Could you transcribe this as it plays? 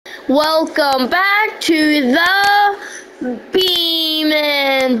Welcome back to the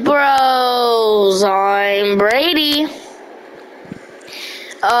Beamin' Bros. I'm Brady.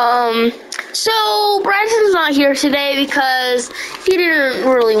 So Branson's not here today because he didn't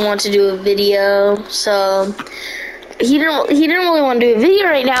really want to do a video. So he didn't really want to do a video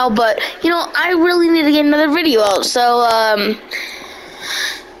right now, but I really need to get another video out. So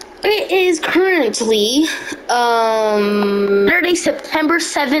it is currently Saturday, September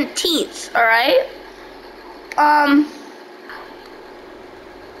 17th, alright?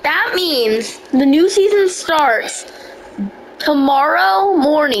 That means the new season starts tomorrow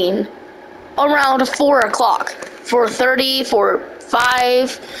morning around 4 o'clock, 4:30,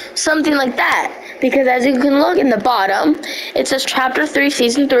 4:05, something like that. Because as you can look in the bottom, it says Chapter 3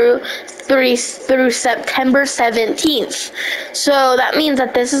 Season through September 17th. So that means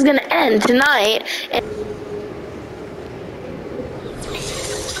that this is going to end tonight.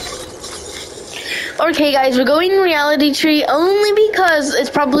 Okay guys, we're going reality tree only because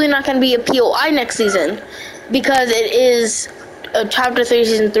it's probably not going to be a POI next season. Because it is a Chapter 3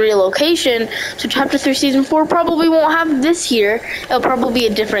 Season 3 location. So Chapter 3 Season 4 probably won't have this here. It'll probably be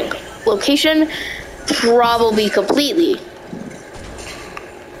a different location. Probably completely.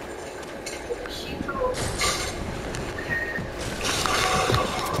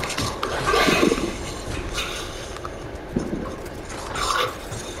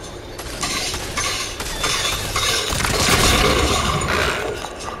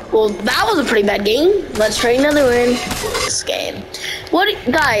 Well, that was a pretty bad game. Let's try another one. This game.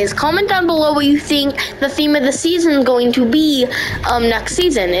 Guys, comment down below what you think the theme of the season is going to be next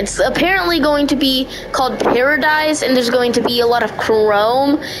season. It's apparently going to be called Paradise, and there's going to be a lot of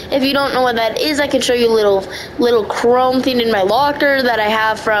chrome. If you don't know what that is, I can show you a little chrome thing in my locker that I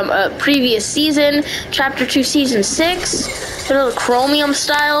have from a previous season, Chapter 2, Season 6. They're little chromium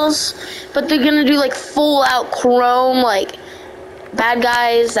styles, but they're gonna do like full out chrome, like bad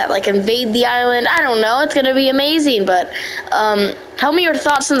guys that like invade the island. I don't know, it's gonna be amazing. But tell me your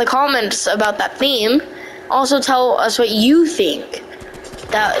thoughts in the comments about that theme. Also tell us what you think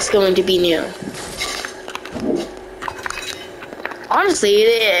that is going to be new. Honestly,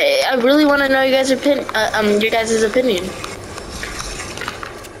 I really want to know your guys' opinion.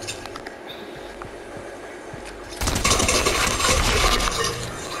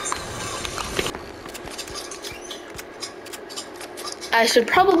 I should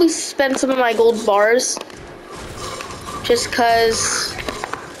probably spend some of my gold bars just because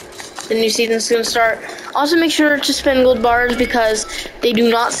the new season's gonna start. Also make sure to spend gold bars because they do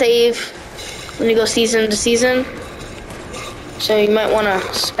not save when you go season to season. So you might want to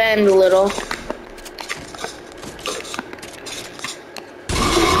spend a little.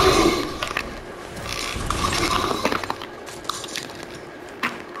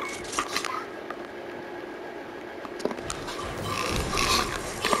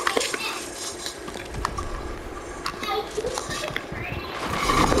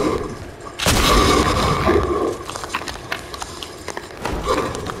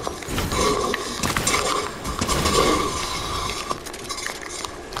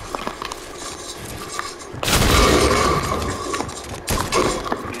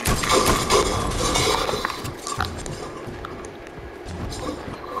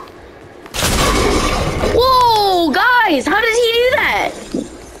 How does he do that?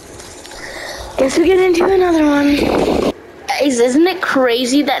 Guess we get into another one. Guys, isn't it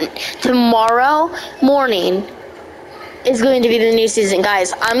crazy that tomorrow morning is going to be the new season?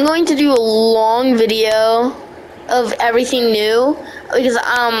 Guys, I'm going to do a long video of everything new because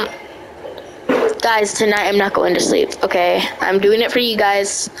guys, tonight I'm not going to sleep, okay? I'm doing it for you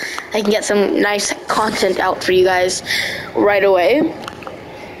guys. I can get some nice content out for you guys right away.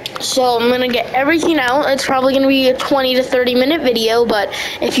 So I'm gonna get everything out. It's probably gonna be a 20 to 30 minute video, but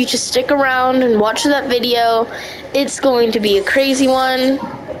if you just stick around and watch that video, it's going to be a crazy one,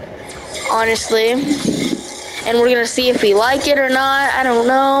 honestly. And we're gonna see if we like it or not. I don't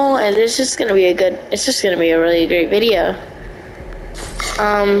know. And it's just gonna be a really great video.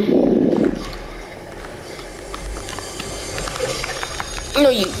 No,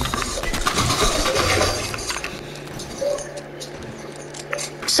 you.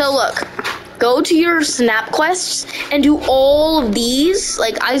 So look, go to your snap quests and do all of these.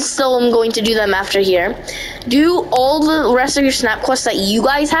 Like, I still am going to do them after here. Do all the rest of your snap quests that you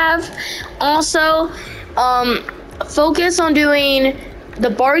guys have. Also, focus on doing the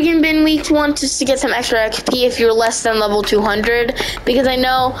bargain bin week one just to get some extra XP if you're less than level 200, because I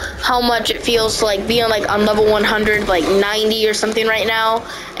know how much it feels to like be on level 100, like 90 or something right now,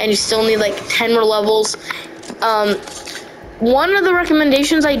 and you still need like 10 more levels. one of the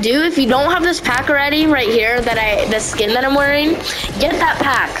recommendations I do, if you don't have this pack already right here, the skin that I'm wearing, get that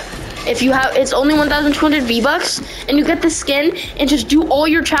pack. If you have, it's only 1,200 V-Bucks, and you get the skin, and just do all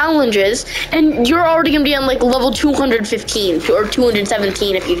your challenges, and you're already gonna be on like level 215 or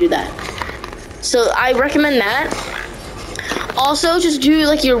 217 if you do that. So I recommend that. Also, just do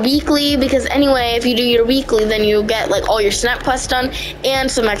like your weekly, because anyway, if you do your weekly, then you get like all your snap quests done and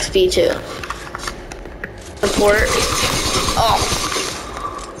some XP too. Report. Oh.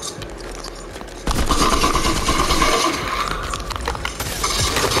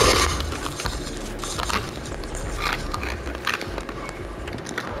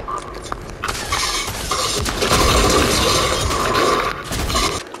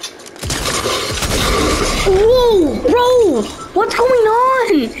 Whoa, bro, what's going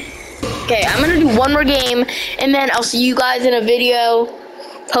on? Okay, I'm gonna do one more game, and then I'll see you guys in a video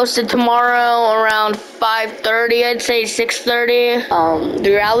posted tomorrow around 5:30, I'd say 6:30. The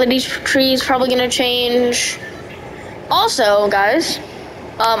reality tree is probably gonna change. Also, guys,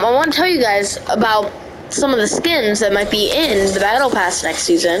 I want to tell you guys about some of the skins that might be in the Battle Pass next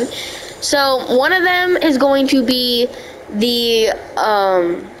season. So one of them is going to be the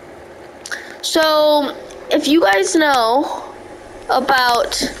so if you guys know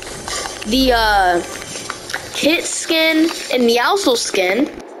about the Kit skin and the Meowscles skin,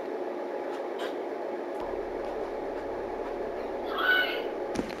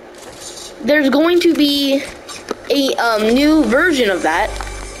 there's going to be a new version of that.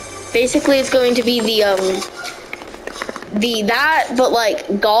 Basically, it's going to be that, but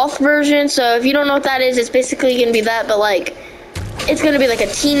like golf version. So if you don't know what that is, it's basically gonna be that, but like it's gonna be like a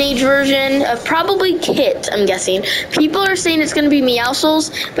teenage version of probably Kit, I'm guessing. People are saying it's gonna be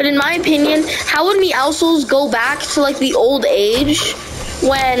Meowscles, but in my opinion, how would Meowscles go back to like the old age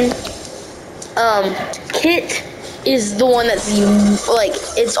when Kit is the one that's like,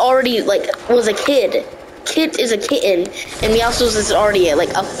 it's already like was a kid. Kit is a kitten, and Meowscles is already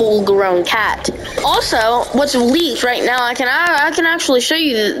like a full-grown cat. Also, what's leaked right now, I can actually show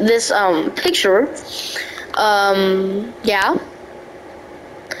you this picture. Yeah.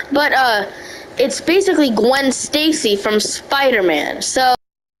 But it's basically Gwen Stacy from Spider-Man. So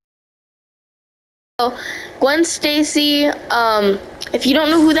Gwen Stacy, if you don't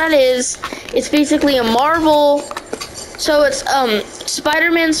know who that is, it's basically a Marvel. So it's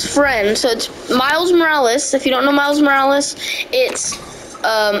Spider-Man's friend. So it's Miles Morales. If you don't know Miles Morales, it's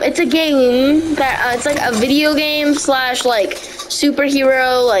a game that it's like a video game slash like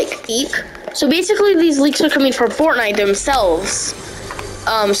superhero like geek. So basically, these leaks are coming from Fortnite themselves.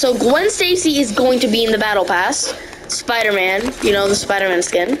 So Gwen Stacy is going to be in the Battle Pass. Spider-Man, you know, the Spider-Man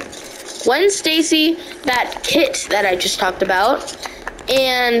skin. Gwen Stacy, that Kit that I just talked about,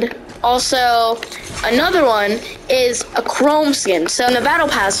 and also another one is a Chrome skin. So in the Battle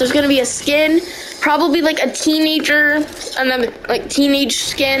Pass, there's gonna be a skin, probably like a teenager, another like teenage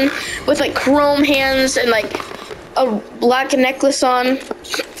skin with like Chrome hands and like a black necklace on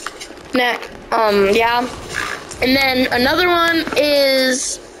neck. Yeah. And then another one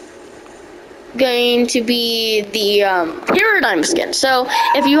is going to be the Paradigm skin. So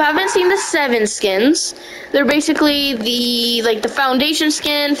if you haven't seen the 7 skins, they're basically the foundation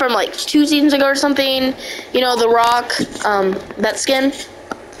skin from like 2 seasons ago or something. You know, The Rock, that skin.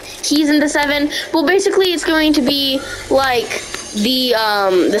 He's in the 7. Well, basically it's going to be like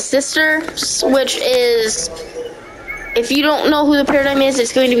the sister, which is, if you don't know who the Paradigm is,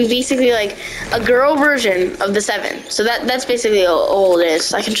 it's going to be basically like a girl version of the 7. So that's basically all it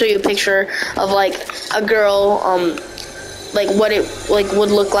is. I can show you a picture of like a girl, like what it like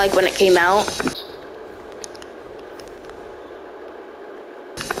would look like when it came out.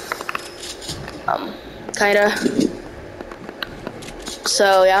 Kinda.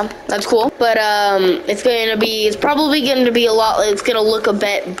 So yeah, that's cool. But it's probably going to be a lot. It's gonna look a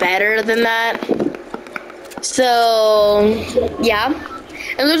bit better than that. So, yeah.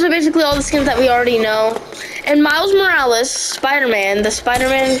 And those are basically all the skins that we already know. And Miles Morales, Spider-Man, the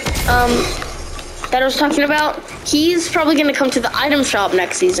Spider-Man that I was talking about, he's probably going to come to the item shop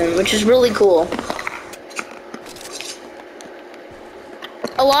next season, which is really cool.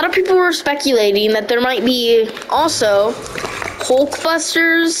 A lot of people were speculating that there might be also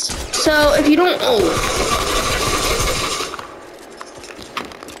Hulkbusters. So, if you don't...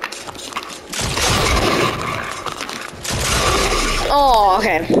 Oh,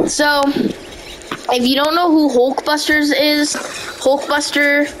 okay. So, if you don't know who Hulkbuster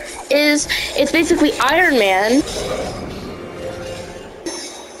is, it's basically Iron Man,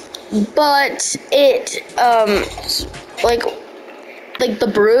 but it, like the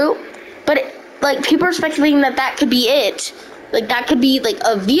Brute, but like people are speculating that could be it, Like that could be like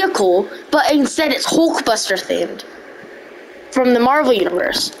a vehicle, but instead it's Hulkbuster themed from the Marvel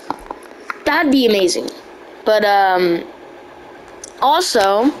universe. That'd be amazing. But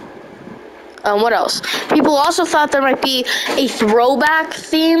also, what else? People also thought there might be a throwback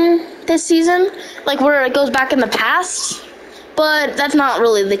theme this season, like where it goes back in the past. But that's not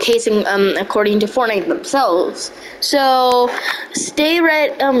really the case, according to Fortnite themselves. So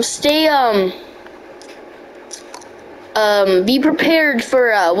be prepared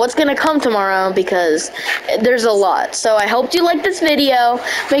for what's gonna come tomorrow, because there's a lot. So I hope you like this video.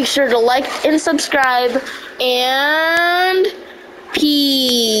 Make sure to like and subscribe, and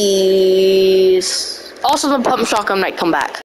peace. Also, the pump shotgun might come back.